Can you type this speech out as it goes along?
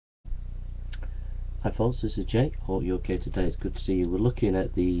Hi folks, this is Jake. Hope you're okay today. It's good to see you. We're looking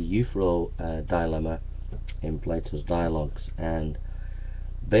at the Euthyphro dilemma in Plato's Dialogues, and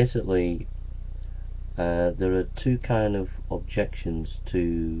basically there are two kind of objections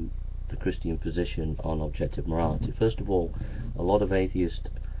to the Christian position on objective morality. First of all, a lot of atheists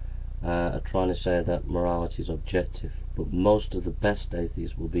are trying to say that morality is objective, but most of the best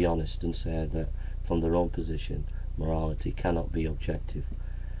atheists will be honest and say that from their own position morality cannot be objective.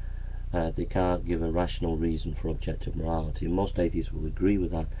 They can't give a rational reason for objective morality. Most atheists will agree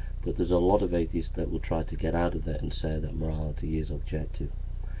with that, but there's a lot of atheists that will try to get out of it and say that morality is objective.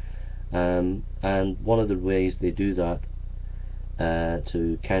 And one of the ways they do that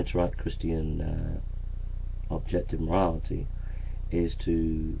to counteract Christian objective morality is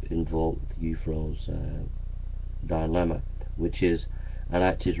to invoke Euphro's dilemma, which is an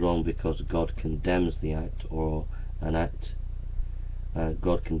act is wrong because God condemns the act, or an act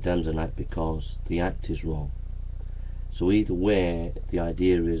God condemns an act because the act is wrong. So either way, the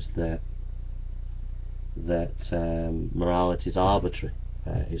idea is that morality is arbitrary.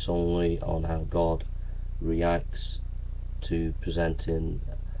 It's only on how God reacts to presenting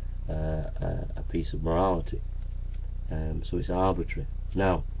a piece of morality. So it's arbitrary.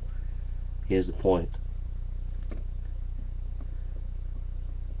 Now, here's the point.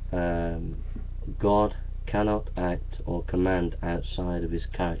 God cannot act or command outside of his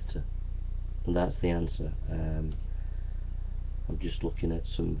character, and that's the answer. I'm just looking at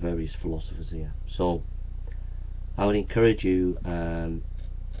some various philosophers here, so I would encourage you to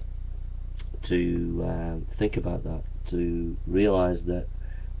think about that, to realize that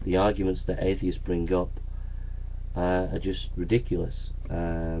the arguments that atheists bring up are just ridiculous,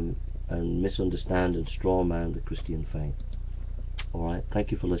 and misunderstand and strawman the Christian faith. Alright,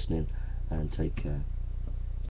 thank you for listening, and take care.